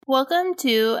Welcome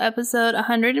to episode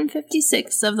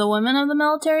 156 of the Women of the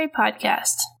Military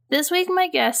podcast. This week my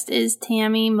guest is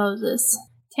Tammy Moses.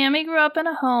 Tammy grew up in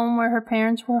a home where her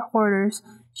parents were hoarders.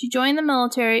 She joined the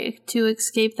military to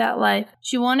escape that life.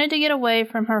 She wanted to get away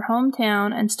from her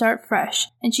hometown and start fresh,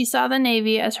 and she saw the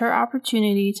Navy as her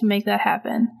opportunity to make that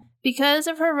happen. Because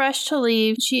of her rush to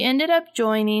leave, she ended up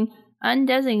joining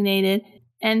undesignated,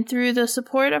 and through the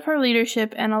support of her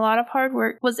leadership and a lot of hard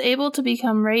work, was able to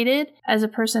become rated as a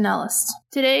personnelist.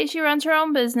 Today, she runs her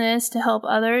own business to help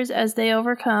others as they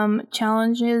overcome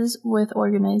challenges with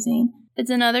organizing.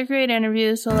 It's another great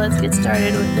interview, so let's get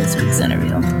started with this week's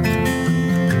interview.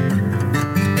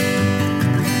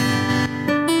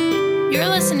 You're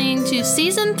listening to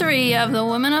Season 3 of the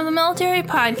Women of the Military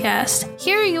podcast.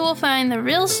 Here you will find the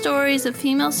real stories of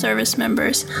female service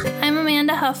members. I'm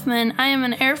Amanda Huffman. I am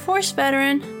an Air Force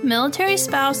veteran, military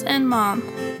spouse, and mom.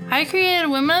 I created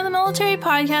Women of the Military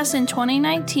podcast in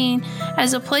 2019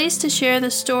 as a place to share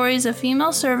the stories of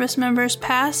female service members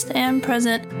past and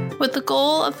present, with the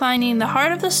goal of finding the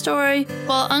heart of the story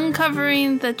while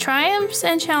uncovering the triumphs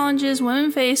and challenges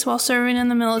women face while serving in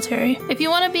the military. If you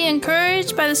want to be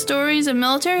encouraged by the stories of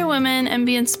military women and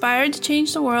be inspired to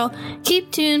change the world,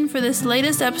 keep tuned for this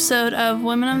latest episode of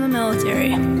Women of the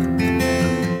Military.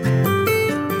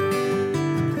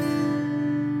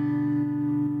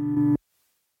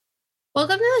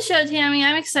 Welcome to the show, Tammy.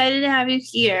 I'm excited to have you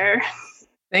here.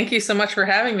 Thank you so much for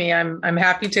having me. I'm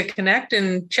happy to connect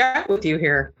and chat with you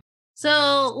here.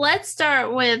 So let's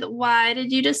start with, why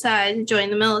did you decide to join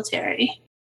the military?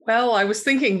 Well, I was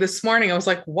thinking this morning, I was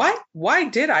like, why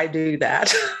did I do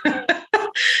that?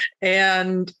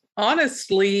 And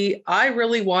honestly, I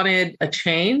really wanted a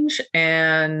change,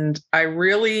 and I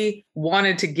really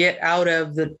wanted to get out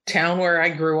of the town where I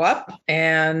grew up,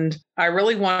 and I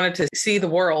really wanted to see the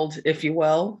world, if you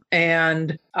will.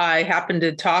 And I happened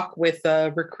to talk with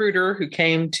a recruiter who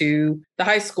came to the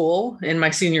high school in my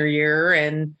senior year,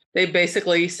 and they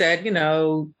basically said,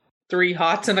 3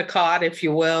 hots and a cot, if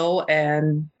you will,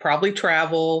 and probably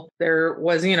travel. There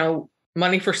was,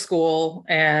 money for school,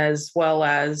 as well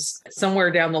as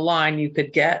somewhere down the line you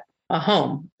could get a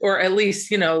home, or at least,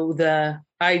 the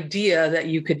idea that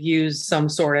you could use some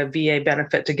sort of VA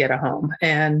benefit to get a home.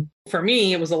 And for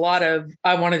me, it was a lot of,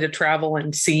 I wanted to travel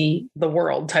and see the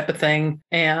world type of thing.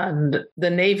 And the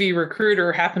Navy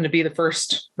recruiter happened to be the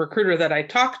first recruiter that I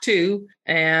talked to.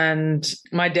 And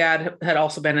my dad had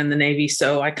also been in the Navy,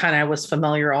 so I kind of was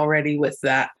familiar already with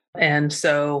that. And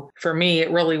so for me,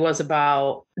 it really was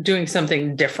about doing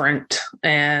something different.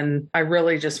 And I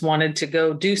really just wanted to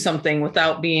go do something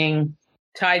without being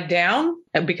tied down,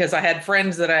 because I had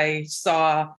friends that I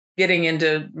saw getting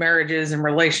into marriages and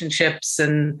relationships.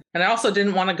 And I also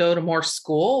didn't want to go to more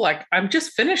school. Like, I'm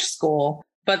just finished school.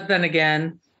 But then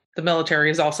again, the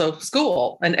military is also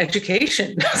school and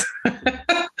education.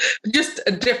 Just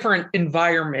a different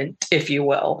environment, if you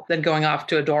will, than going off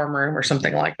to a dorm room or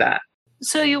something like that.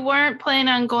 So you weren't planning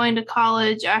on going to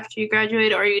college after you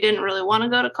graduated, or you didn't really want to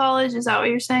go to college? Is that what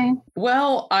you're saying?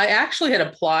 Well, I actually had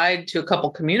applied to a couple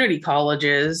community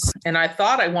colleges, and I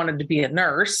thought I wanted to be a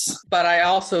nurse, but I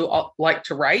also like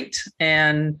to write.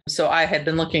 And so I had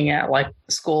been looking at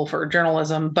school for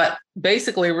journalism, but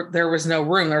basically there was no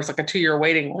room. There was a 2-year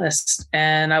waiting list.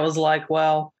 And I was like,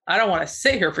 well, I don't want to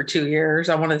sit here for 2 years.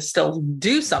 I want to still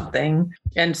do something.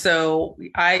 And so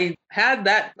I had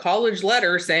that college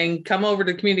letter saying, come over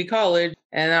to community college.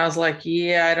 And I was like,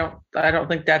 yeah, I don't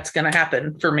think that's going to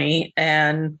happen for me.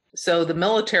 And so the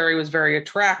military was very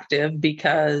attractive,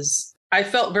 because I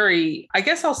felt very, I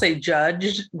guess I'll say,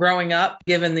 judged growing up,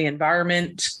 given the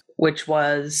environment, which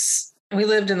was, we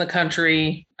lived in the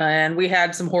country and we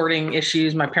had some hoarding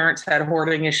issues. My parents had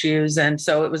hoarding issues. And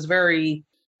so it was very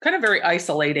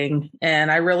isolating. And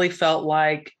I really felt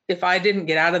like if I didn't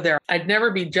get out of there, I'd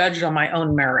never be judged on my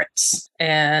own merits.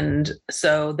 And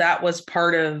so that was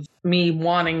part of me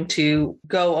wanting to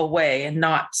go away and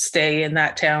not stay in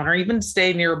that town or even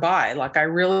stay nearby. I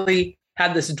really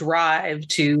had this drive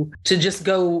to just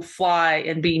go fly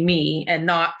and be me and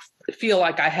not feel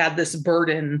like I had this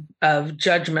burden of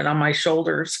judgment on my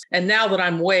shoulders. And now that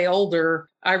I'm way older,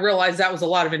 I realize that was a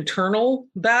lot of internal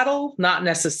battle, not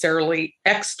necessarily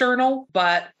external,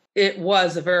 but it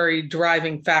was a very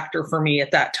driving factor for me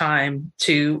at that time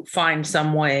to find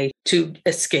some way to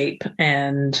escape.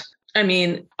 And I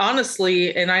mean,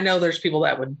 honestly, and I know there's people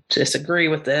that would disagree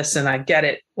with this, and I get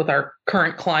it with our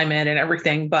current climate and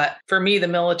everything. But for me, the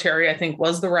military, I think,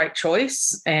 was the right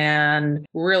choice and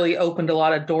really opened a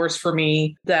lot of doors for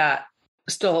me that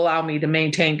still allow me to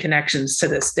maintain connections to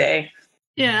this day.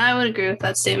 Yeah, I would agree with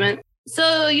that statement.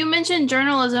 So you mentioned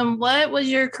journalism. What was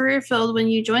your career field when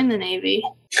you joined the Navy?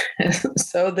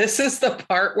 So this is the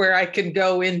part where I can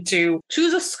go into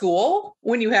choose a school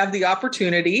when you have the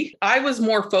opportunity. I was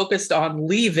more focused on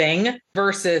leaving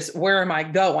versus where am I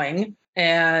going?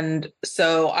 And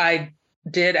so I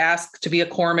did ask to be a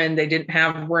corpsman. They didn't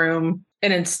have room.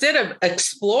 And instead of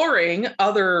exploring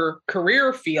other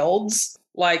career fields,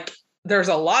 like there's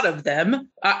a lot of them,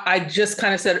 I just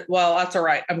kind of said, well, that's all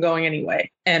right. I'm going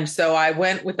anyway. And so I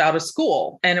went without a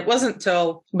school. And it wasn't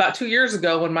until about 2 years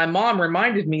ago when my mom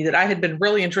reminded me that I had been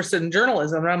really interested in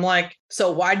journalism. And I'm like,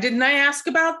 so why didn't I ask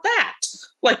about that?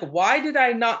 Like, why did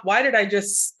I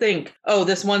just think, oh,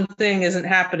 this one thing isn't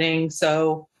happening,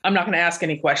 so I'm not going to ask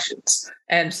any questions.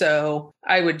 And so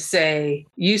I would say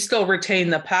you still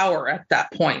retain the power at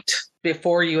that point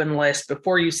before you enlist,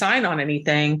 before you sign on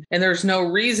anything. And there's no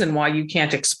reason why you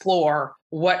can't explore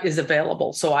what is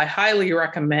available. So I highly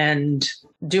recommend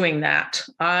doing that.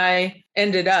 I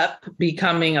ended up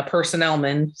becoming a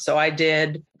personnelman. So I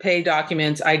did pay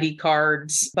documents, ID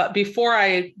cards. But before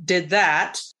I did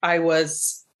that, I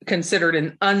was considered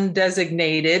an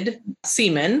undesignated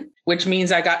seaman, which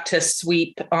means I got to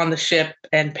sweep on the ship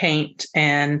and paint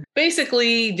and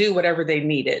basically do whatever they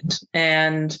needed.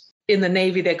 And in the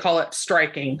Navy, they call it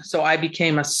striking. So I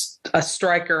became a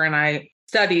striker, and I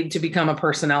studied to become a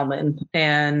personnelman.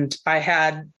 And I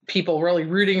had people really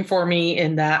rooting for me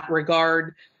in that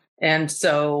regard. And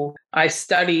so I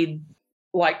studied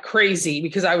like crazy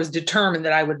because I was determined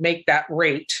that I would make that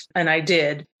rate. And I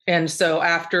did. And so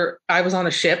after I was on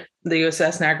a ship, the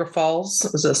USS Niagara Falls,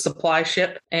 it was a supply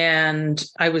ship. And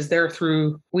I was there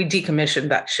we decommissioned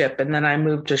that ship. And then I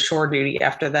moved to shore duty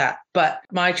after that. But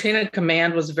my chain of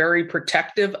command was very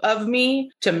protective of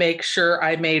me to make sure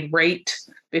I made rate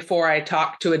before I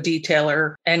talked to a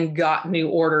detailer and got new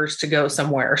orders to go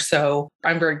somewhere. So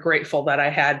I'm very grateful that I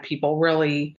had people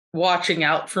really watching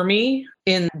out for me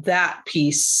in that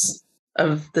piece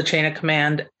of the chain of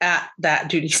command at that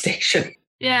duty station.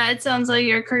 Yeah, it sounds like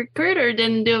your recruiter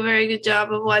didn't do a very good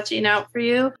job of watching out for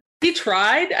you. He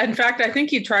tried. In fact, I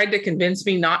think he tried to convince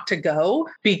me not to go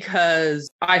because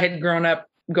I had grown up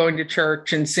going to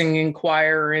church and singing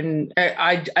choir. And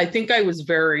I think I was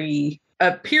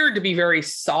appeared to be very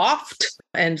soft.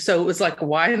 And so it was like,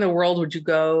 why in the world would you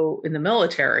go in the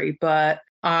military? But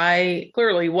I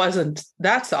clearly wasn't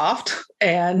that soft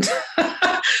and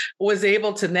was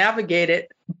able to navigate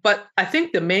it. But I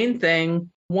think the main thing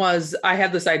was I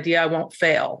had this idea I won't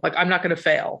fail. Like, I'm not going to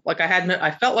fail. Like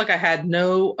I felt like I had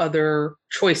no other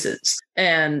choices.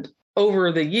 And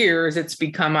over the years, it's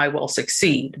become I will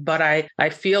succeed. But I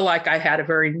feel like I had a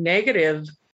very negative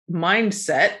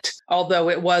mindset, although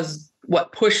it was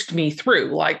what pushed me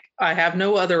through. Like, I have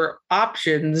no other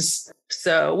options.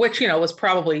 So, which, was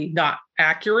probably not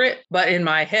accurate. But in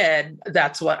my head,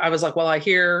 that's what I was like, well, I'm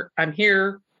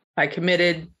here. I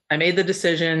committed. I made the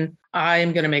decision. I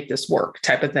am going to make this work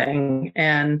type of thing.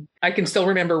 And I can still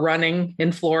remember running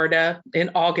in Florida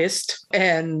in August,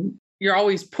 and you're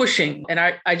always pushing. And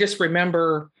I just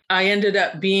remember I ended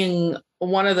up being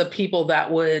one of the people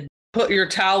that would put your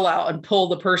towel out and pull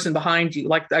the person behind you.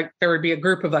 Like there would be a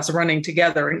group of us running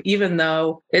together. And even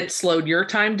though it slowed your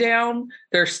time down,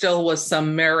 there still was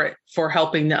some merit for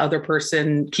helping the other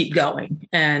person keep going.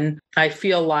 And I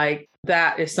feel like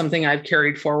that is something I've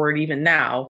carried forward even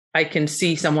now. I can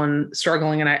see someone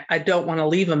struggling and I don't want to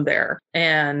leave them there.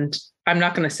 And I'm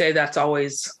not going to say that's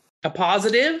always a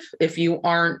positive if you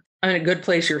aren't in a good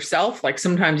place yourself. Like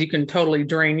sometimes you can totally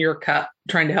drain your cup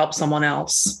trying to help someone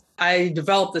else. I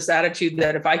developed this attitude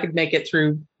that if I could make it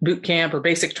through boot camp or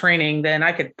basic training, then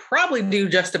I could probably do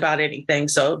just about anything.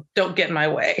 So don't get in my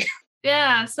way.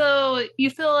 Yeah. So you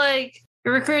feel like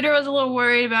your recruiter was a little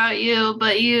worried about you,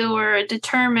 but you were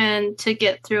determined to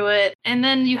get through it. And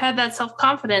then you had that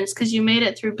self-confidence because you made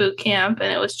it through boot camp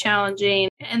and it was challenging.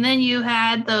 And then you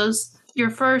had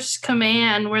your first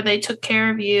command where they took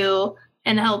care of you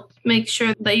and helped make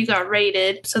sure that you got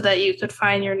rated so that you could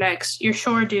find your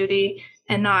shore duty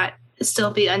and not still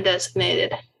be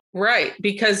undesignated. Right.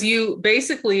 Because you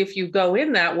basically, if you go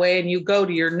in that way and you go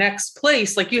to your next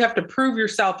place, like you have to prove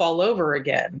yourself all over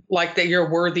again, like that you're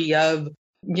worthy of,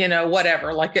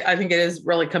 whatever. Like, I think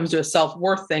really comes to a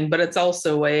self-worth thing, but it's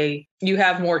also you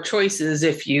have more choices.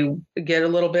 If you get a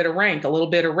little bit of rank, a little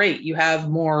bit of rate, you have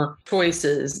more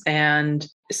choices. And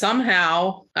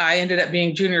somehow I ended up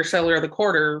being junior sailor of the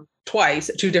quarter twice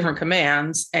at 2 different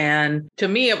commands. And to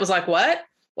me, it was like, what?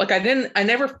 Like I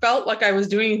never felt like I was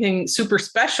doing anything super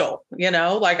special,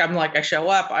 like I show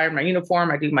up, I wear my uniform,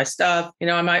 I do my stuff,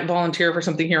 I might volunteer for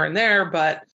something here and there,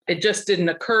 but it just didn't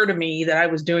occur to me that I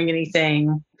was doing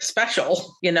anything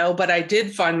special, but I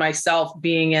did find myself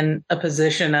being in a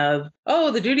position of,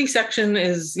 oh, the duty section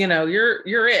is, you're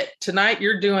it. Tonight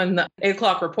you're doing the 8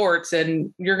 o'clock reports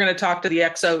and you're going to talk to the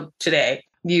XO today,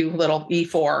 you little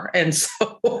E4. And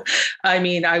so,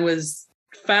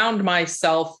 found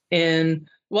myself in,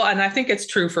 well, and I think it's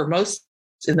true for most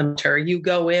in the military. You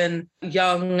go in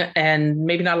young and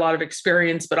maybe not a lot of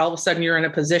experience, but all of a sudden you're in a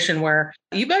position where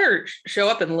you better show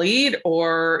up and lead,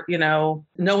 or, no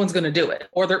one's going to do it,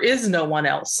 or there is no one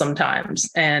else sometimes.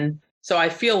 And so I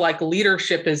feel like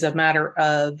leadership is a matter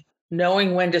of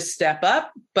knowing when to step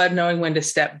up, but knowing when to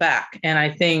step back. And I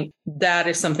think that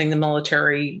is something the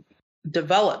military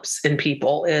develops in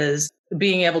people, is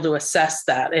being able to assess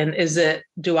that. And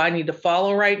do I need to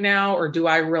follow right now, or do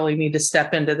I really need to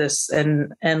step into this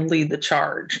and lead the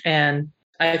charge? And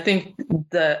I think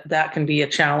that can be a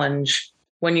challenge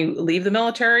when you leave the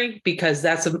military, because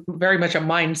that's very much a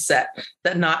mindset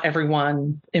that not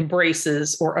everyone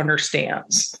embraces or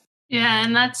understands. Yeah,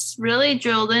 and that's really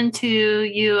drilled into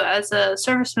you as a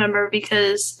service member,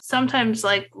 because sometimes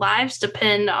lives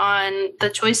depend on the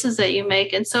choices that you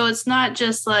make. And so it's not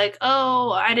just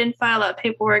oh, I didn't file that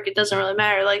paperwork, it doesn't really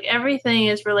matter. Everything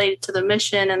is related to the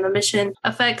mission, and the mission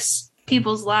affects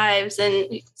people's lives.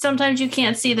 And sometimes you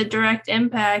can't see the direct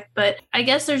impact, but I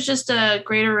guess there's just a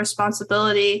greater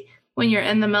responsibility when you're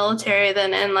in the military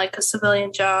than in a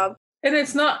civilian job. And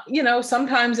it's not,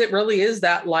 sometimes it really is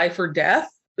that life or death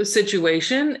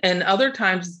situation, and other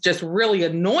times just really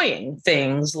annoying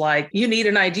things like you need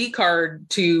an ID card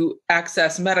to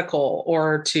access medical,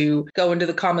 or to go into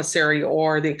the commissary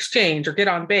or the exchange or get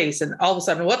on base, and all of a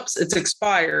sudden, whoops, it's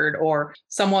expired, or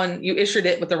you issued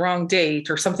it with the wrong date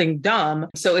or something dumb.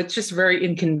 So it's just very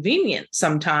inconvenient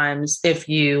sometimes if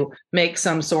you make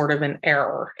some sort of an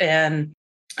error. And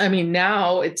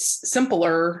now it's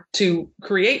simpler to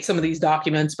create some of these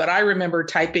documents, but I remember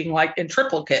typing in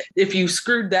triplicate. If you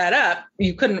screwed that up,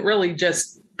 you couldn't really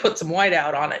just put some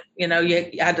whiteout on it.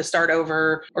 You had to start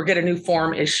over or get a new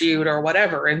form issued or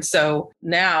whatever. And so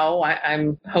now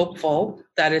I'm hopeful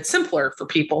that it's simpler for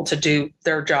people to do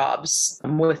their jobs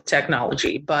with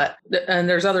technology. And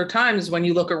there's other times when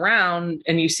you look around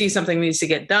and you see something needs to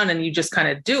get done and you just kind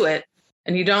of do it.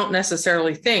 And you don't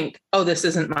necessarily think, oh, this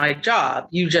isn't my job.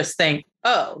 You just think,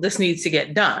 oh, this needs to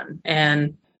get done.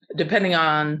 And depending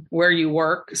on where you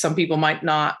work, some people might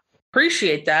not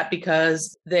appreciate that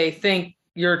because they think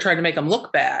you're trying to make them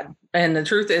look bad. And the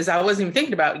truth is, I wasn't even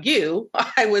thinking about you.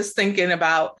 I was thinking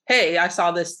about, hey, I saw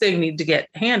this thing need to get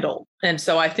handled. And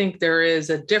so I think there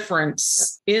is a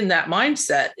difference in that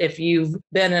mindset if you've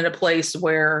been in a place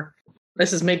where,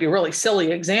 this is maybe a really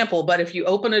silly example, but if you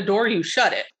open a door, you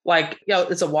shut it.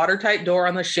 It's a watertight door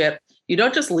on the ship. You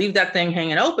don't just leave that thing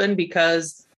hanging open,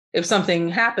 because if something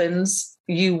happens,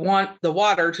 you want the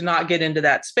water to not get into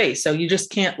that space. So you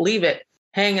just can't leave it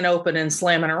hanging open and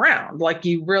slamming around.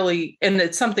 And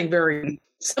it's something very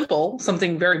simple,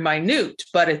 something very minute,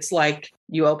 but it's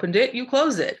you opened it, you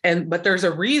close it. But there's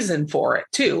a reason for it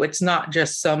too. It's not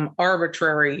just some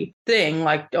arbitrary thing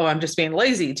oh, I'm just being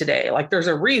lazy today. There's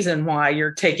a reason why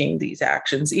you're taking these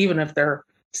actions, even if they're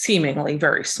seemingly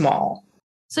very small.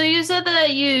 So you said that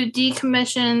you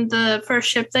decommissioned the first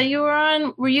ship that you were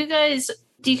on. Were you guys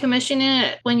decommissioning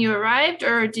it when you arrived,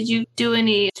 or did you do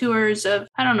any tours of,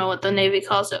 I don't know what the Navy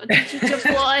calls it, did you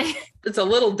deploy? It's a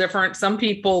little different. Some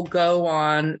people go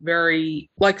on very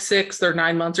 6 or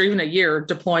 9 months or even a year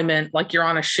deployment, you're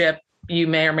on a ship, you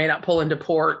may or may not pull into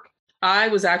port. I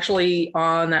was actually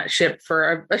on that ship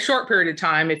for a short period of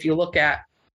time. If you look at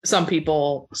some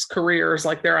people's careers,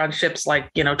 they're on ships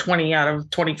 20 out of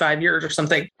 25 years or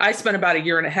something. I spent about 1.5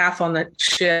 years on the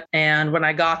ship. And when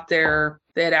I got there,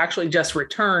 they had actually just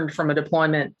returned from a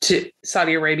deployment to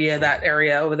Saudi Arabia, that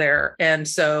area over there. And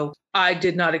so I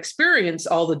did not experience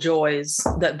all the joys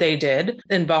that they did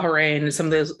in Bahrain and some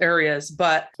of those areas,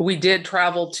 but we did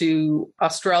travel to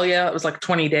Australia. It was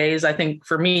 20 days. I think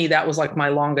for me, that was my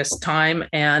longest time.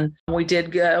 And we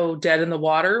did go dead in the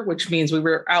water, which means we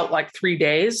were out 3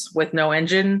 days with no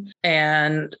engine.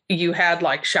 And you had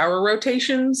shower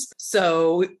rotations.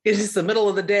 So it's the middle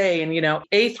of the day and,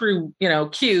 A through,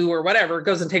 Q or whatever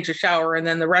goes and takes a shower. And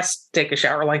then the rest take a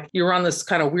shower. You're on this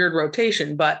kind of weird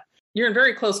rotation, but you're in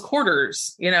very close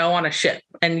quarters, on a ship,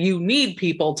 and you need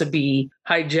people to be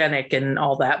hygienic and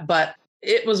all that. But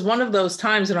it was one of those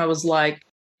times when I was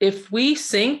if we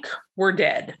sink, we're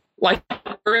dead.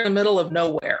 We're in the middle of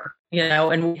nowhere,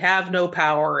 and we have no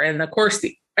power. And of course,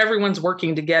 everyone's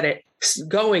working to get it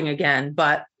going again.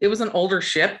 But it was an older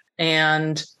ship.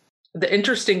 And the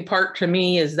interesting part to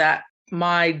me is that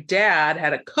my dad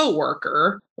had a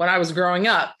coworker when I was growing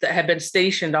up that had been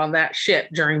stationed on that ship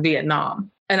during Vietnam.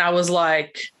 And I was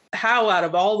like, how out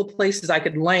of all the places I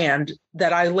could land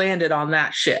that I landed on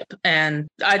that ship. And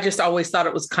I just always thought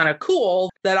it was kind of cool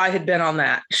that I had been on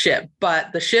that ship.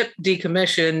 But the ship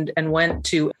decommissioned and went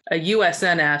to a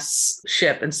USNS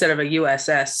ship instead of a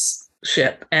USS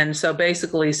ship. And so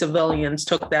basically civilians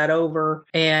took that over,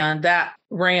 and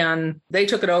they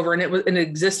took it over, and it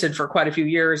existed for quite a few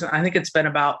years. And I think it's been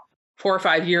about 4 or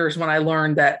 5 years when I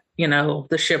learned that,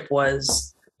 the ship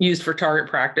was used for target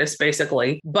practice,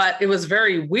 basically. But it was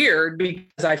very weird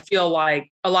because I feel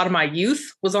like a lot of my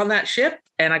youth was on that ship,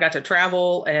 and I got to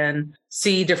travel and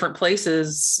see different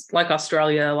places like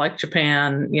Australia, like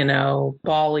Japan,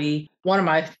 Bali. One of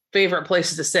my favorite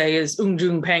places to say is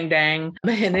Ujung Pandang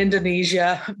in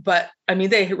Indonesia. But I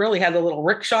mean, they really had the little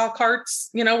rickshaw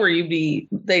carts, where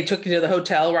they took you to the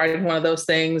hotel riding one of those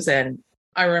things. And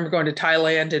I remember going to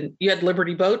Thailand, and you had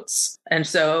Liberty boats. And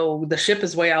so the ship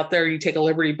is way out there. You take a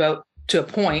Liberty boat to a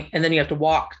point, and then you have to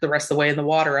walk the rest of the way in the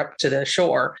water up to the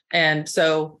shore. And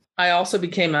so I also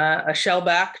became a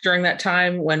shellback during that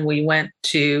time when we went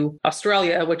to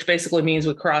Australia, which basically means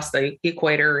we crossed the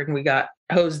equator, and we got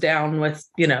hosed down with,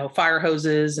 fire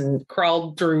hoses and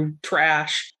crawled through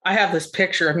trash. I have this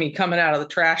picture of me coming out of the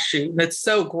trash chute, and it's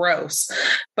so gross.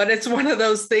 But it's one of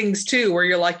those things too, where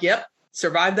you're like, yep,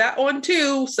 survived that one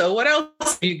too. So what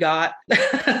else you got?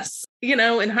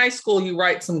 In high school, you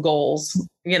write some goals,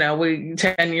 we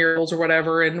 10-year-olds or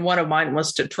whatever. And one of mine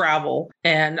was to travel.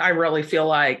 And I really feel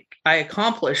like I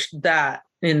accomplished that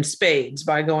in spades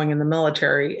by going in the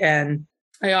military. And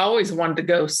I always wanted to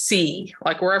go see,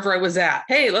 like wherever I was at.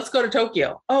 Hey, let's go to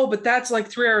Tokyo. Oh, but that's like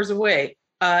 3 hours away.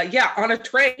 On a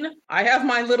train. I have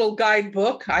my little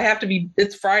guidebook.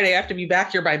 It's Friday. I have to be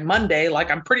back here by Monday.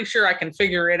 Like, I'm pretty sure I can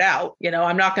figure it out.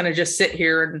 I'm not going to just sit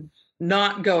here and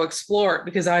not go explore it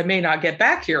because I may not get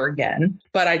back here again.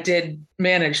 But I did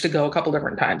manage to go a couple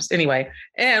different times anyway.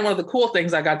 And one of the cool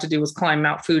things I got to do was climb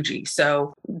Mount Fuji.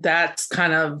 So that's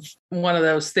kind of one of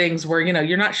those things where,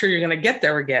 you're not sure you're going to get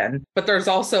there again. But there's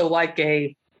also like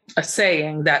a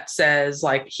saying that says,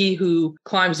 like, he who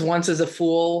climbs once is a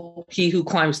fool. He who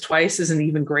climbs twice is an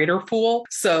even greater fool.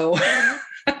 So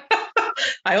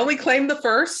I only claimed the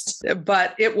first,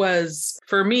 but it was,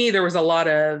 for me, there was a lot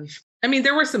of,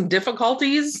 there were some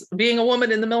difficulties being a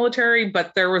woman in the military,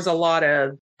 but there was a lot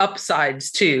of upsides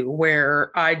too,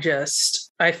 where I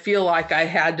feel like I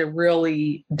had to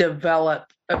really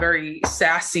develop a very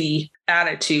sassy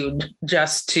attitude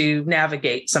just to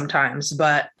navigate sometimes.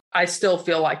 But I still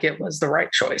feel like it was the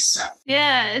right choice.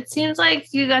 Yeah, it seems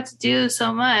like you got to do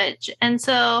so much. And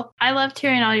so I loved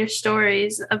hearing all your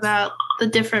stories about the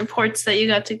different ports that you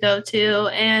got to go to,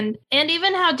 and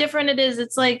even how different it is.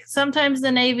 It's like sometimes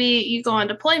the Navy, you go on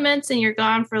deployments and you're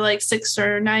gone for like 6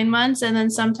 or 9 months. And then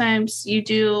sometimes you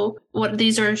do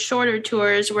these are shorter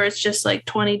tours where it's just like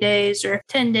 20 days or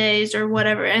 10 days or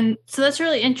whatever. And so that's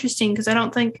really interesting because I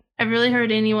don't think I've really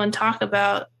heard anyone talk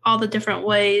about all the different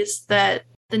ways that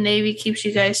the Navy keeps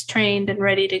you guys trained and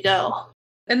ready to go.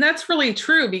 And that's really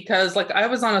true because, like, I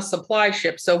was on a supply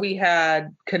ship. So we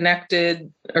had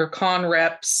connected or con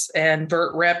reps and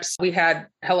vert reps. We had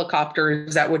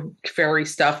helicopters that would ferry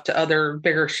stuff to other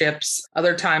bigger ships.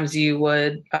 Other times you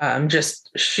would just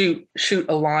shoot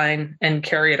a line and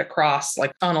carry it across,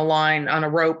 like on a line, on a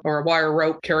rope or a wire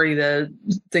rope, carry the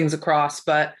things across.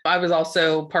 But I was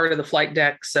also part of the flight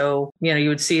deck. So, you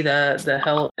would see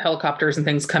the helicopters and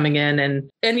things coming in,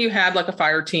 and you had like a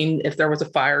fire team. If there was a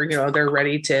fire, they're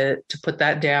ready to put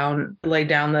that down, lay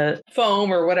down the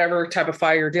foam or whatever type of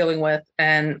fire you're dealing with.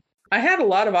 And I had a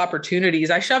lot of opportunities.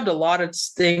 I shoved a lot of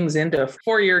things into a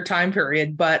 4-year time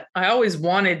period, but I always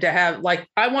wanted to have,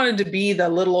 I wanted to be the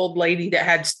little old lady that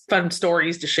had fun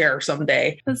stories to share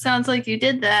someday. It sounds like you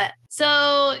did that.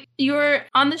 So you were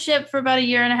on the ship for about 1.5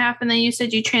 years, and then you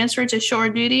said you transferred to shore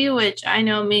duty, which I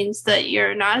know means that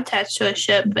you're not attached to a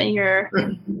ship and you're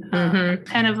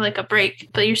kind of like a break,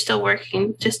 but you're still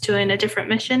working, just doing a different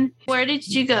mission. Where did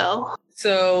you go?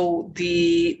 So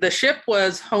the ship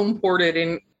was home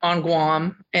ported on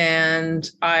Guam, and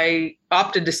I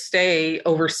opted to stay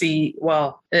overseas.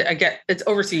 Well, it's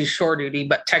overseas shore duty,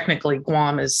 but technically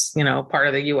Guam is, part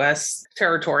of the U.S.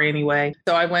 territory anyway.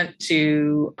 So I went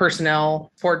to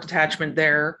personnel port detachment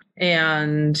there,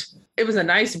 and it was a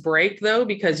nice break though,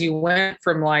 because you went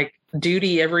from like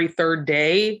duty every 3rd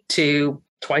day to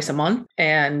twice a month.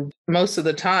 And most of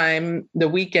the time, the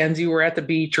weekends you were at the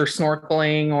beach or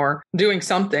snorkeling or doing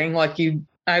something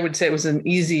I would say it was an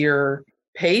easier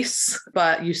pace,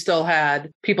 but you still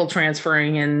had people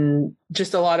transferring and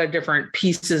just a lot of different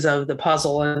pieces of the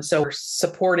puzzle. And so we're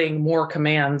supporting more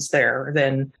commands there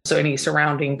than so any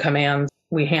surrounding commands.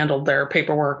 We handled their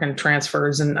paperwork and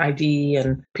transfers and ID,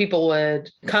 and people would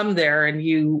come there and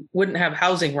you wouldn't have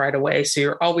housing right away. So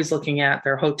you're always looking at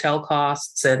their hotel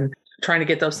costs and trying to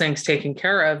get those things taken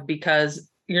care of, because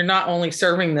you're not only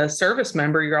serving the service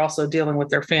member, you're also dealing with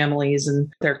their families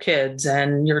and their kids,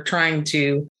 and you're trying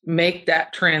to make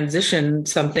that transition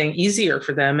something easier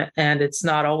for them. And it's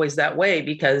not always that way,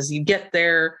 because you get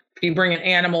there, if you bring an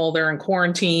animal, they're in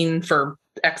quarantine for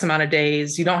X amount of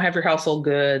days, you don't have your household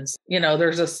goods.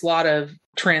 There's a lot of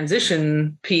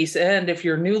transition piece. And if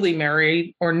you're newly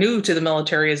married or new to the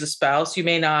military as a spouse, you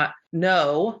may not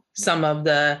know some of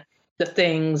the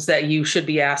things that you should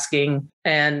be asking.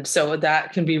 And so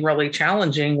that can be really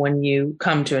challenging when you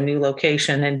come to a new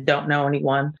location and don't know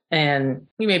anyone, and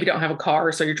you maybe don't have a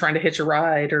car, so you're trying to hitch a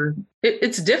ride, or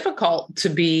it's difficult to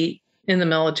be in the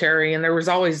military. And there was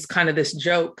always kind of this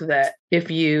joke that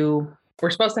if you were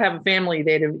supposed to have a family,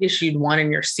 they'd have issued one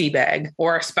in your sea bag,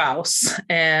 or a spouse.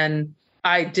 And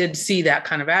I did see that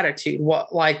kind of attitude.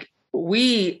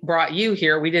 We brought you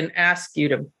here. We didn't ask you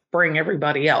to bring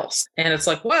everybody else. And it's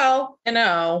like, well,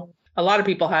 a lot of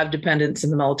people have dependents in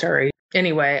the military.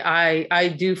 Anyway, I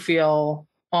do feel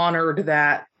honored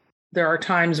that there are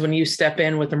times when you step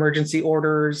in with emergency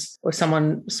orders, or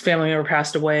someone's family member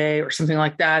passed away or something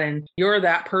like that, and you're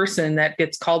that person that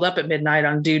gets called up at midnight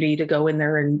on duty to go in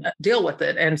there and deal with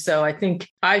it. And so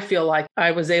I feel like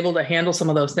I was able to handle some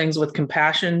of those things with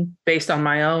compassion based on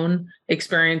my own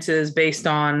experiences, based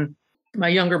on my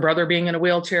younger brother being in a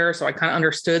wheelchair. So I kind of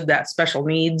understood that special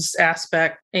needs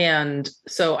aspect. And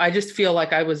so I just feel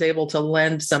like I was able to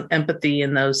lend some empathy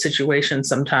in those situations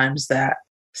sometimes. That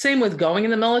same with going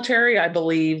in the military. I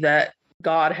believe that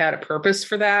God had a purpose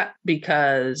for that,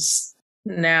 because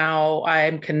now I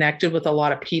am connected with a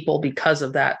lot of people because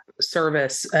of that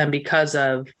service, and because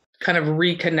of kind of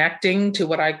reconnecting to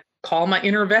what I call my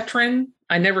inner veteran.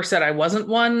 I never said I wasn't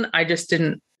one. I just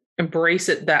didn't embrace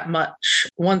it that much.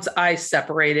 Once I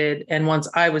separated and once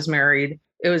I was married,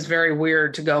 it was very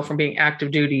weird to go from being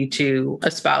active duty to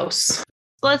a spouse.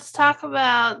 Let's talk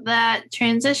about that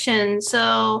transition.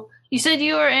 So you said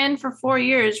you were in for 4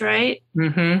 years, right?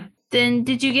 Mm-hmm. Then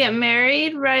did you get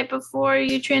married right before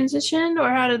you transitioned, or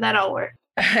how did that all work?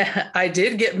 I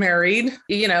did get married.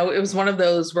 It was one of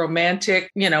those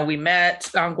romantic, we met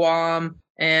on Guam,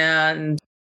 and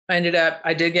I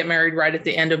did get married right at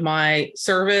the end of my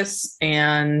service,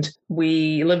 and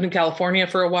we lived in California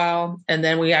for a while, and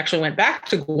then we actually went back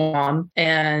to Guam.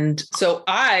 And so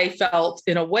I felt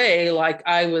in a way like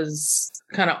I was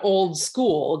kind of old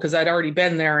school, because I'd already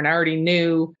been there and I already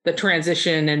knew the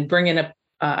transition and bringing up.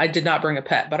 I did not bring a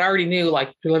pet, but I already knew,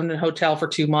 like, you're living in a hotel for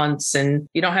 2 months and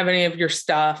you don't have any of your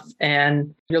stuff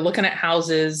and you're looking at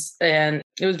houses, and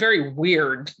it was very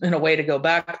weird in a way to go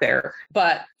back there.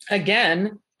 But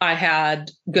again, I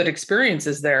had good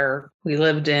experiences there. We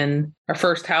lived in, our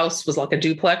first house was like a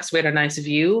duplex. We had a nice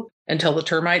view until the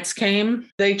termites came.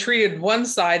 They treated one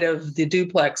side of the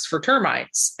duplex for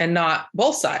termites and not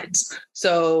both sides.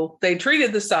 So they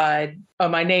treated the side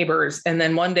of my neighbors. And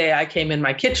then one day I came in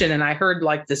my kitchen and I heard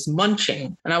like this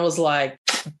munching. And I was like,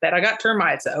 bet I got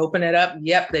termites. I open it up.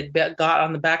 Yep, they got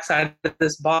on the backside of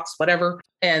this box, whatever.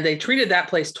 And they treated that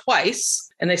place twice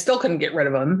and they still couldn't get rid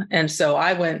of them. And so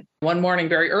I went one morning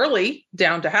very early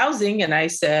down to housing and I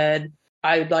said,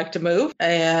 I'd like to move,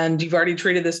 and you've already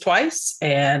treated this twice,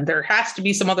 and there has to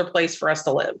be some other place for us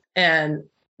to live. And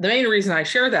the main reason I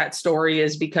share that story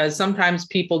is because sometimes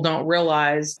people don't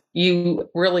realize you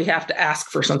really have to ask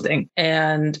for something.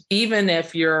 And even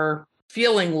if you're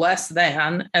feeling less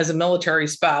than as a military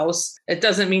spouse, it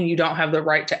doesn't mean you don't have the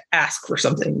right to ask for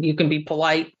something. You can be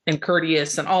polite and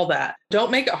courteous and all that.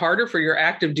 Don't make it harder for your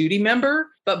active duty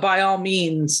member, but by all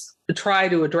means, try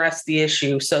to address the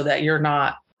issue so that you're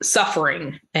not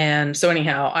suffering. And so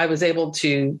anyhow, I was able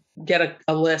to get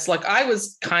a list. Like, I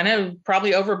was kind of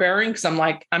probably overbearing because I'm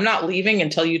like, I'm not leaving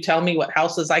until you tell me what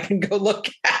houses I can go look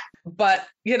at. But,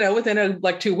 within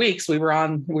 2 weeks, we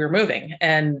were moving,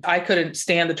 and I couldn't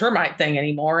stand the termite thing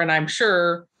anymore. And I'm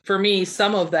sure for me,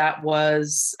 some of that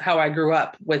was how I grew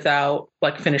up without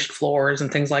finished floors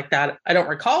and things like that. I don't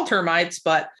recall termites,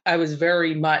 but I was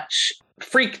very much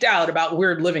freaked out about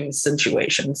weird living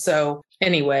situations. So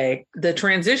anyway, the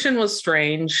transition was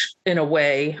strange in a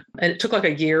way, and it took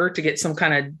a year to get some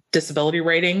kind of disability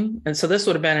rating. And so this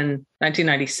would have been in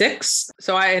 1996.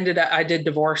 So I did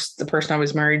divorce the person I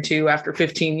was married to after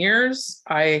 15 years.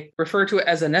 I refer to it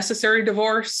as a necessary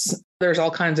divorce. There's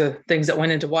all kinds of things that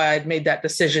went into why I'd made that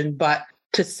decision, but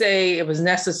to say it was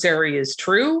necessary is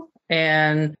true,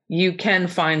 and you can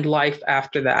find life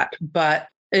after that. But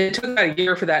it took about a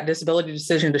year for that disability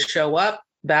decision to show up,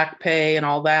 back pay and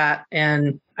all that.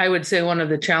 And I would say one of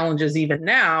the challenges even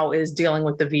now is dealing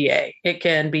with the VA. It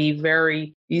can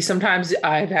be sometimes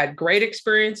I've had great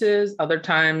experiences. Other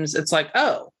times it's like,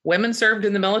 oh, women served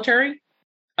in the military?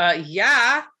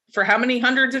 Yeah. For how many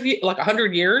hundreds of years? Like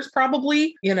 100 years,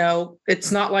 probably.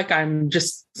 It's not like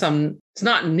it's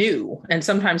not new. And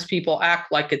sometimes people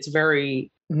act like it's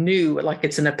very new, like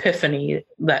it's an epiphany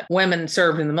that women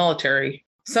served in the military.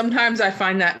 Sometimes I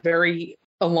find that very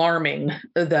alarming,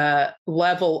 the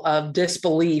level of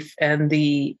disbelief and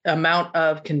the amount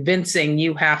of convincing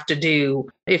you have to do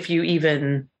if you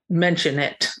even mention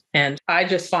it. And I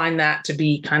just find that to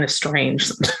be kind of strange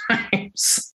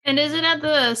sometimes. And is it at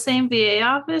the same VA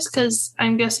office? Because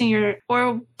I'm guessing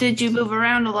or did you move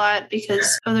around a lot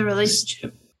because of the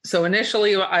relationship? So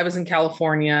initially I was in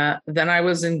California, then I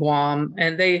was in Guam,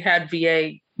 and they had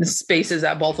VA spaces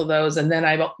at both of those. And then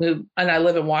I moved, and I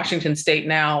live in Washington State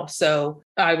now. So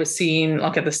I was seeing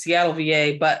like at the Seattle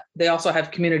VA, but they also have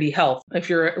community health. If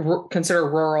you're considered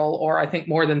rural, or I think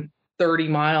more than 30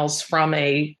 miles from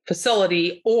a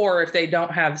facility, or if they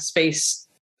don't have space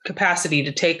capacity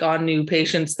to take on new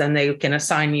patients, then they can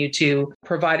assign you to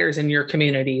providers in your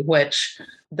community, which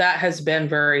that has been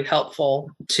very helpful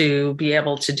to be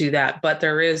able to do that. But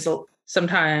there is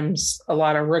sometimes a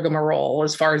lot of rigmarole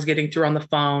as far as getting through on the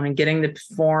phone and getting the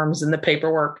forms and the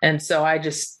paperwork. And so I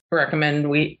just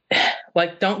recommend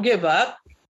don't give up,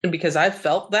 because I've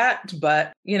felt that,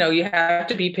 but you have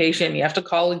to be patient. You have to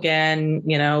call again.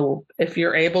 If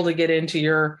you're able to get into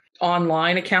your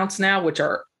online accounts now, which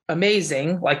are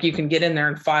amazing, like you can get in there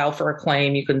and file for a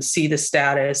claim. You can see the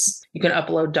status. You can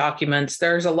upload documents.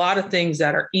 There's a lot of things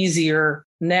that are easier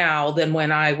now than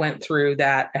when I went through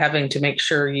that, having to make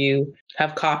sure you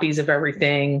have copies of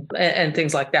everything and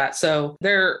things like that. So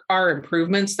there are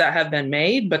improvements that have been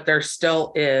made, but there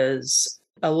still is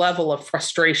a level of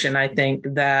frustration, I think,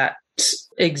 that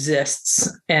exists.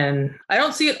 And I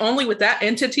don't see it only with that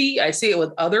entity. I see it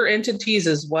with other entities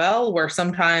as well, where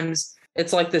sometimes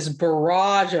it's like this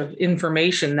barrage of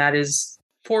information that is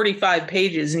 45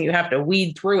 pages and you have to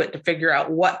weed through it to figure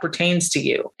out what pertains to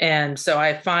you. And so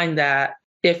I find that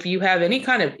if you have any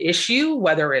kind of issue,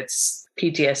 whether it's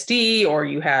PTSD or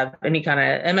you have any kind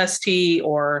of MST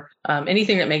or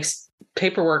anything that makes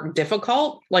paperwork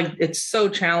difficult, like it's so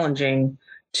challenging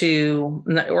to,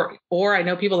 or I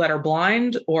know people that are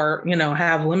blind or,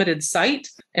 have limited sight.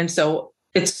 And so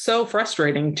it's so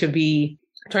frustrating to be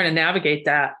trying to navigate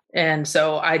that. And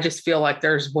so I just feel like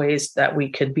there's ways that we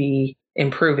could be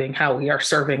improving how we are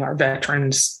serving our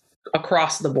veterans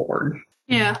across the board.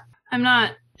 Yeah, I'm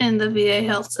not in the VA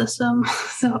health system,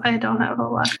 so I don't have a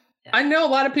lot. I know a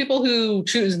lot of people who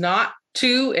choose not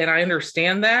to, and I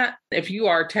understand that. If you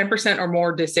are 10% or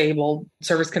more disabled,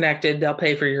 service connected, they'll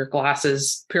pay for your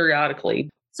glasses periodically.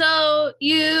 So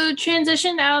you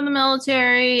transitioned out of the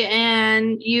military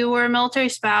and you were a military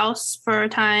spouse for a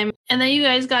time, and then you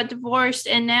guys got divorced.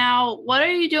 And now what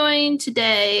are you doing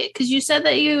today? Because you said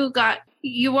that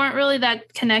you weren't really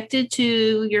that connected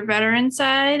to your veteran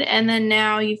side, and then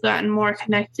now you've gotten more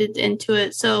connected into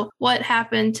it. So what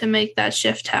happened to make that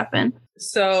shift happen?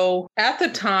 So at the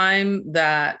time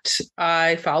that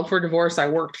I filed for divorce, I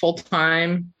worked full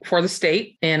time for the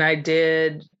state, and I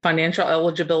did financial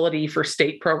eligibility for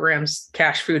state programs,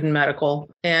 cash, food, and medical.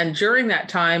 And during that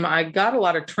time, I got a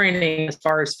lot of training as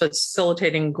far as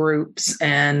facilitating groups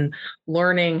and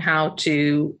learning how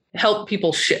to help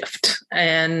people shift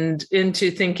and into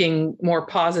thinking more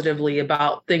positively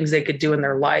about things they could do in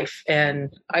their life.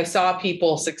 And I saw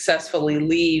people successfully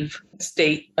leave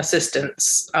state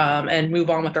assistance and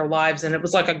move on with their lives. And it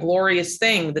was like a glorious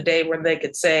thing, the day when they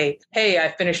could say, hey, I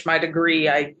finished my degree,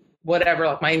 whatever,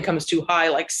 like my income is too high,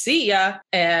 like, see ya.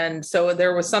 And so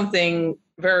there was something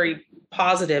very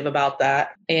positive about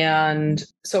that. And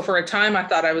so for a time, I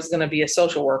thought I was going to be a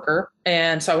social worker.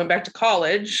 And so I went back to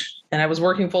college and I was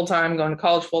working full time, going to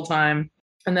college full time.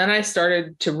 And then I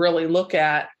started to really look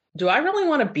at, do I really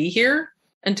want to be here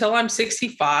until I'm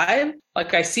 65?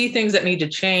 Like, I see things that need to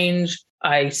change.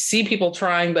 I see people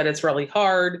trying, but it's really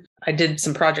hard. I did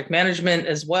some project management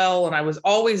as well. And I was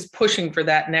always pushing for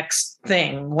that next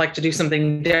thing, like to do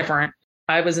something different.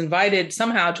 I was invited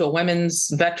somehow to a women's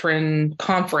veteran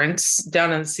conference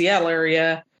down in the Seattle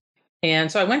area.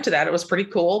 And so I went to that. It was pretty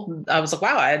cool. I was like,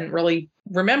 wow, I hadn't really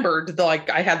remembered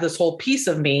I had this whole piece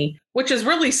of me, which is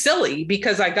really silly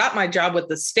because I got my job with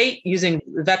the state using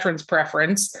veterans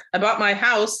preference. I bought my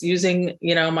house using,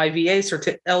 my VA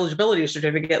eligibility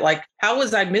certificate. Like, how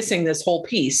was I missing this whole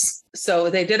piece? So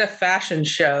they did a fashion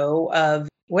show of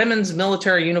women's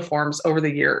military uniforms over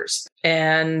the years.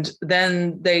 And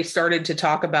then they started to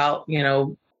talk about,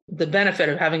 the benefit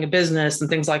of having a business and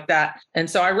things like that. And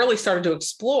so I really started to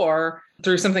explore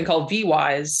through something called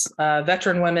VWise,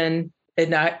 Veteran Women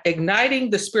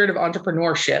Igniting the Spirit of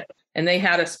Entrepreneurship. And they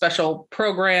had a special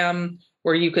program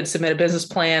where you could submit a business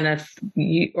plan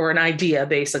or an idea,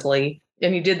 basically.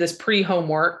 And you did this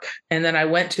pre-homework. And then I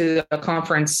went to a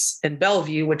conference in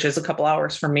Bellevue, which is a couple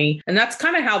hours from me. And that's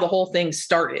kind of how the whole thing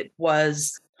started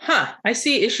was, I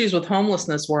see issues with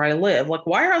homelessness where I live. Like,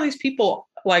 why are these people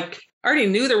I already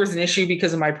knew there was an issue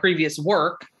because of my previous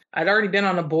work. I'd already been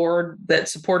on a board that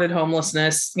supported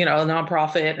homelessness, a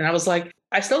nonprofit. And I was like,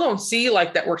 I still don't see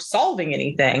that we're solving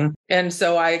anything. And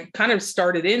so I kind of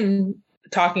started in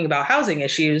talking about housing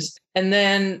issues. And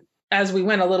then as we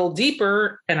went a little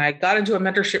deeper and I got into a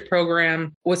mentorship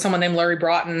program with someone named Larry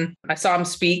Broughton, I saw him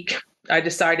speak. I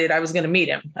decided I was going to meet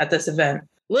him at this event.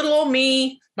 Little old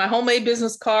me, my homemade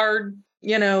business card,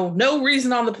 no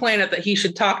reason on the planet that he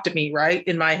should talk to me, right,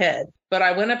 in my head. But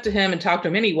I went up to him and talked to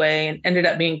him anyway and ended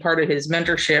up being part of his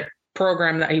mentorship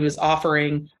program that he was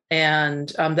offering. And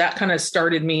that kind of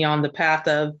started me on the path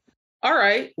of, all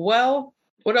right, well,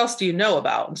 what else do you know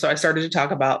about? And so I started to talk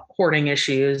about hoarding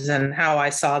issues and how I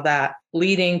saw that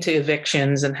leading to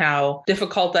evictions and how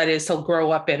difficult that is to grow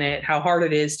up in it, how hard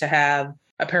it is to have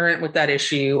a parent with that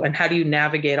issue, and how do you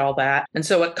navigate all that? And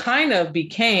so it kind of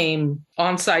became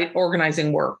on-site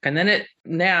organizing work. And then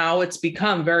now it's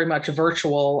become very much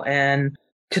virtual and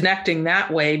connecting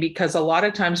that way, because a lot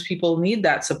of times people need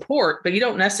that support, but you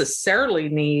don't necessarily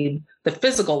need the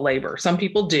physical labor. Some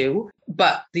people do.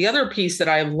 But the other piece that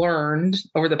I've learned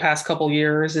over the past couple of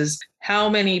years is how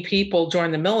many people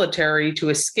join the military to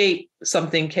escape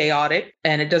something chaotic.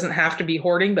 And it doesn't have to be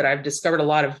hoarding, but I've discovered a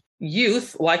lot of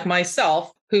youth like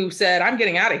myself who said, I'm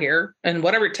getting out of here and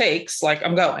whatever it takes,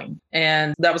 I'm going.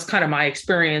 And that was kind of my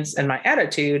experience and my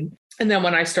attitude. And then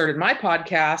when I started my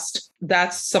podcast,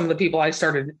 that's some of the people I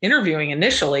started interviewing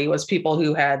initially was people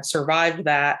who had survived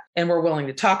that and were willing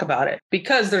to talk about it,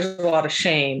 because there's a lot of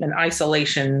shame and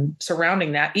isolation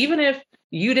surrounding that. Even if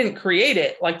you didn't create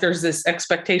it, there's this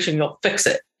expectation you'll fix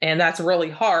it. And that's really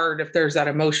hard if there's that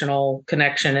emotional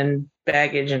connection and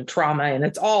baggage and trauma. And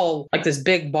it's all this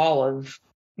big ball of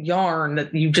yarn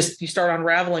that you start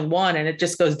unraveling one and it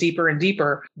just goes deeper and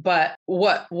deeper. But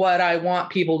what I want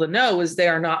people to know is they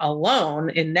are not alone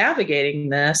in navigating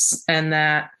this, and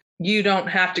that you don't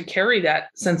have to carry that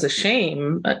sense of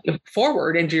shame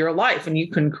forward into your life, and you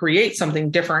can create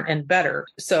something different and better.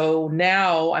 So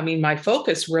now, my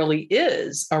focus really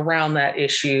is around that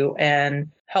issue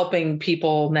and helping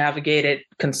people navigate it,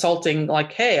 consulting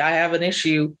hey, I have an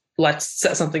issue. Let's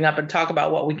set something up and talk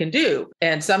about what we can do.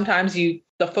 And sometimes the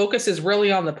focus is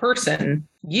really on the person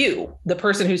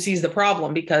who sees the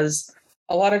problem, because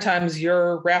a lot of times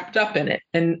you're wrapped up in it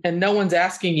and no one's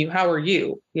asking you, how are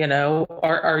you?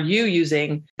 Are you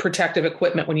using protective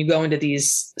equipment when you go into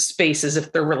these spaces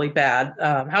if they're really bad?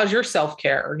 How's your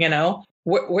self-care?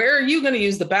 Where are you going to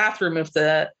use the bathroom if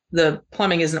the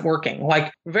plumbing isn't working?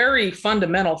 Very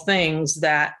fundamental things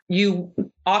that you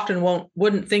often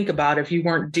wouldn't think about if you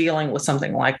weren't dealing with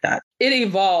something like that. It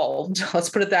evolved, let's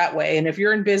put it that way. And if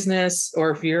you're in business, or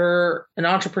if you're an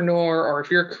entrepreneur, or if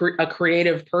you're a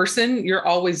creative person, you're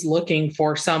always looking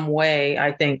for some way,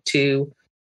 I think, to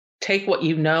take what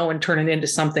you know and turn it into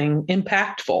something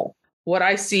impactful. What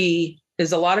I see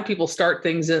is a lot of people start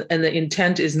things and the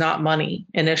intent is not money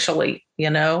initially.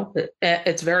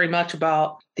 It's very much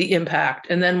about the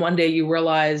impact. And then one day you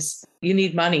realize you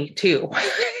need money too.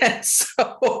 And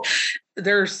so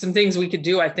there's some things we could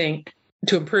do, I think,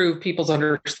 to improve people's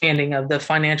understanding of the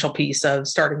financial piece of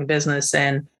starting a business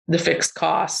and the fixed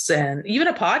costs, and even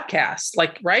a podcast,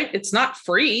 right? It's not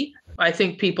free. I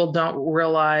think people don't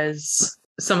realize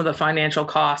some of the financial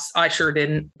costs. I sure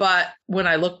didn't. But when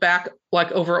I look back,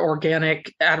 over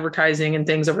organic advertising and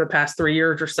things over the past 3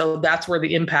 years or so, that's where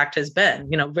the impact has been,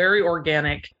 very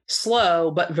organic,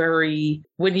 slow, but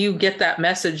when you get that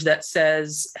message that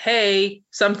says, hey,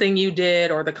 something you did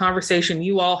or the conversation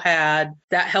you all had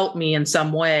that helped me in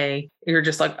some way, you're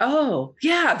just oh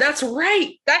yeah, that's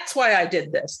right. That's why I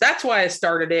did this. That's why I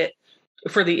started it,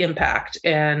 for the impact.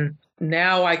 And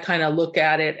now I kind of look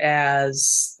at it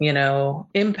as,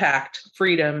 impact,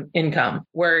 freedom, income,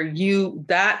 where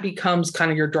that becomes kind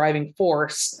of your driving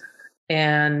force.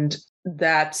 And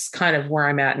that's kind of where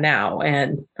I'm at now.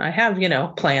 And I have,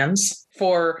 plans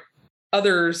for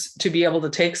others to be able to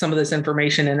take some of this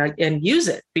information and use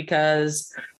it,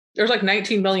 because there's like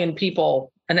 19 million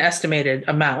people, an estimated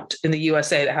amount in the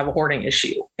USA, that have a hoarding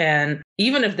issue. And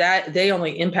even if that they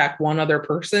only impact one other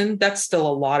person, that's still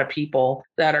a lot of people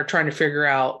that are trying to figure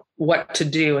out what to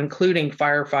do, including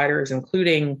firefighters,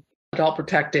 including adult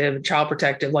protective, child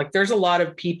protective. Like, there's a lot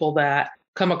of people that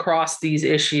come across these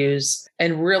issues,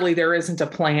 and really there isn't a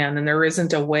plan and there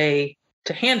isn't a way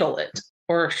to handle it,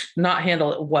 or not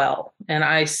handle it well. And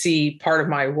I see part of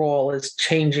my role is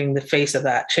changing the face of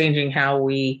that, changing how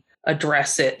we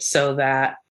address it so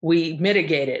that we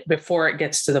mitigate it before it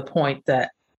gets to the point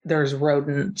that there's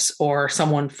rodents or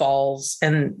someone falls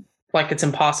and like it's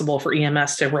impossible for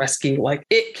EMS to rescue. Like,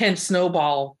 it can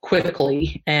snowball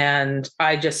quickly. And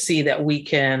I just see that we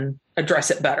can address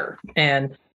it better.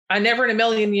 And I never in a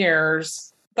million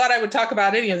years thought I would talk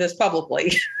about any of this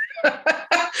publicly,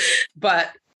 but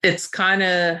it's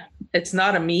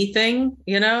not a me thing.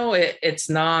 It's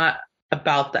not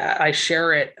about that. I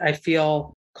share it. I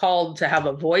feel called to have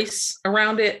a voice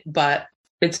around it, but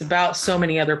it's about so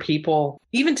many other people.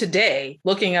 Even today,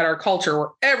 looking at our culture where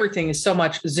everything is so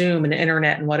much Zoom and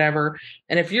internet and whatever.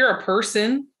 And if you're a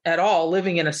person at all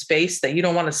living in a space that you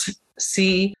don't want to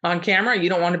see on camera, you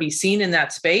don't want to be seen in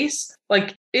that space,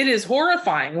 like, it is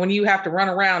horrifying when you have to run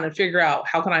around and figure out,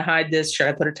 how can I hide this? Should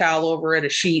I put a towel over it, a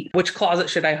sheet? Which closet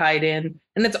should I hide in?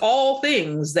 And it's all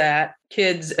things that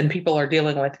kids and people are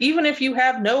dealing with. Even if you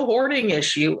have no hoarding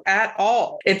issue at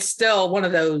all, it's still one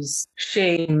of those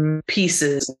shame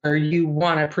pieces where you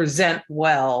want to present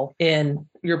well in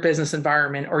your business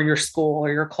environment or your school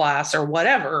or your class or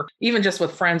whatever, even just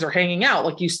with friends or hanging out,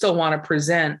 like, you still want to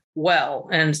present well.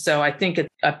 And so I think it's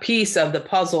a piece of the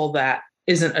puzzle that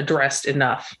isn't addressed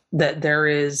enough, that there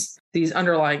is these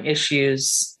underlying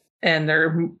issues, and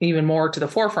they're even more to the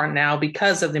forefront now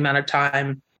because of the amount of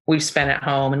time we've spent at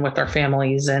home and with our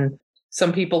families. And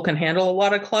some people can handle a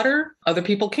lot of clutter, other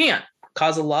people can't,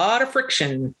 cause a lot of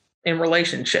friction in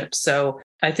relationships. So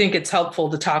I think it's helpful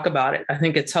to talk about it. I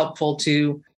think it's helpful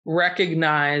to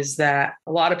recognize that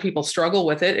a lot of people struggle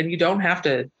with it, and you don't have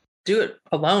to do it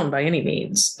alone by any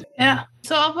means. Yeah.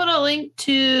 So I'll put a link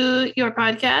to your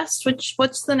podcast.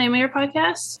 What's the name of your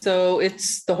podcast? So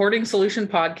it's the Hoarding Solution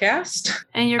Podcast.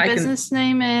 And your business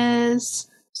name is?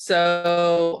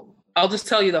 So I'll just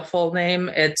tell you the full name.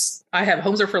 I have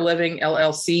Homes Are for Living,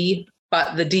 LLC,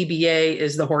 but the DBA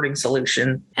is the Hoarding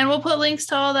Solution. And we'll put links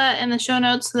to all that in the show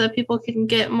notes so that people can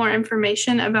get more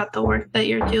information about the work that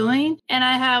you're doing. And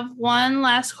I have one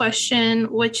last question,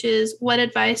 which is, what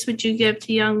advice would you give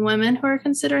to young women who are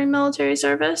considering military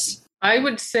service? I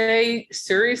would say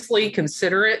seriously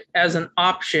consider it as an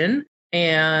option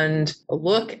and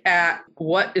look at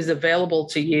what is available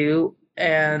to you.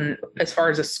 And as far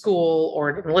as a school or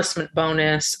an enlistment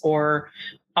bonus or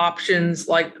options,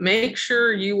 like, make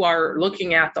sure you are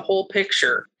looking at the whole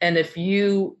picture. And if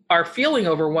you are feeling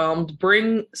overwhelmed,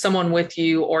 bring someone with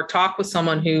you or talk with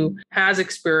someone who has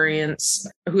experience,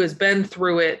 who has been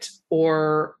through it,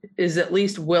 or is at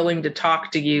least willing to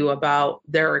talk to you about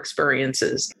their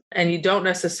experiences. And you don't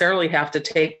necessarily have to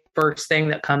take first thing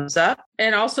that comes up.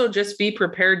 And also just be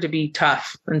prepared to be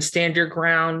tough and stand your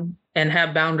ground and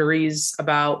have boundaries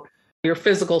about your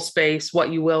physical space,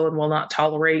 what you will and will not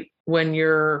tolerate when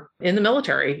you're in the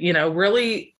military.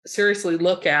 Really seriously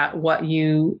look at what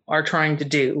you are trying to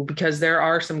do, because there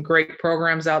are some great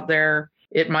programs out there.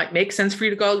 It might make sense for you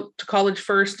to go to college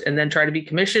first and then try to be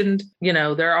commissioned.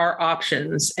 There are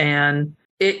options, and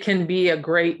it can be a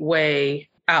great way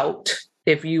out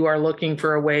if you are looking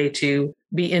for a way to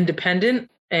be independent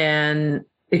and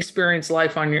experience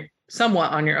life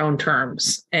somewhat on your own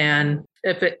terms. And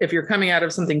if you're coming out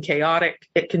of something chaotic,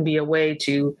 it can be a way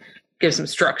to give some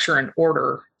structure and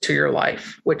order to your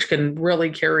life, which can really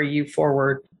carry you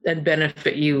forward and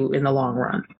benefit you in the long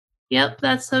run. Yep,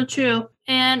 that's so true.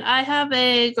 And I have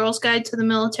a Girl's Guide to the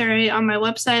Military on my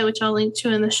website, which I'll link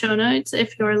to in the show notes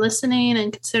if you're listening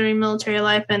and considering military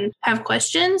life and have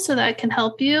questions, so that can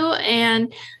help you.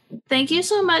 And thank you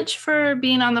so much for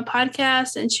being on the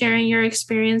podcast and sharing your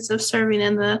experience of serving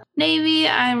in the Navy.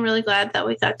 I'm really glad that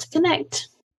we got to connect.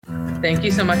 Thank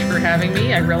you so much for having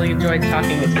me. I really enjoyed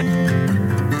talking with you.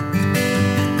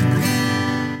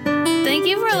 Thank you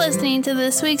you for listening to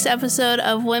this week's episode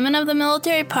of Women of the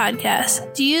Military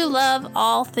Podcast. Do you love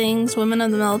all things Women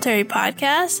of the Military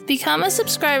Podcast? Become a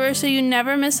subscriber so you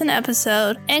never miss an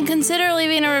episode, and consider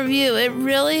leaving a review. It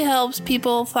really helps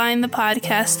people find the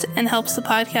podcast and helps the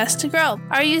podcast to grow.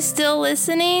 Are you still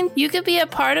listening? You could be a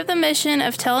part of the mission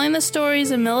of telling the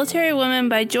stories of military women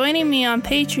by joining me on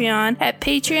Patreon at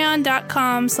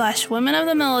patreon.com/women of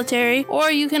the military,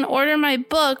 or you can order my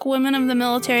book, Women of the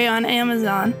Military, on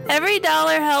Amazon. Every dollar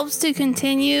helps to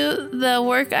continue the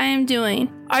work I am doing.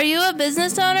 Are you a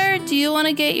business owner? Do you want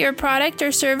to get your product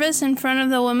or service in front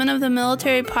of the Women of the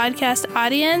Military Podcast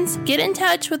audience? Get in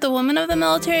touch with the Women of the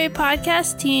Military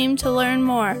Podcast team to learn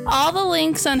more. All the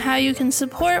links on how you can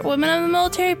support Women of the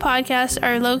Military Podcast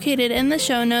are located in the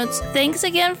show notes. Thanks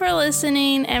again for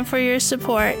listening and for your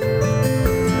support.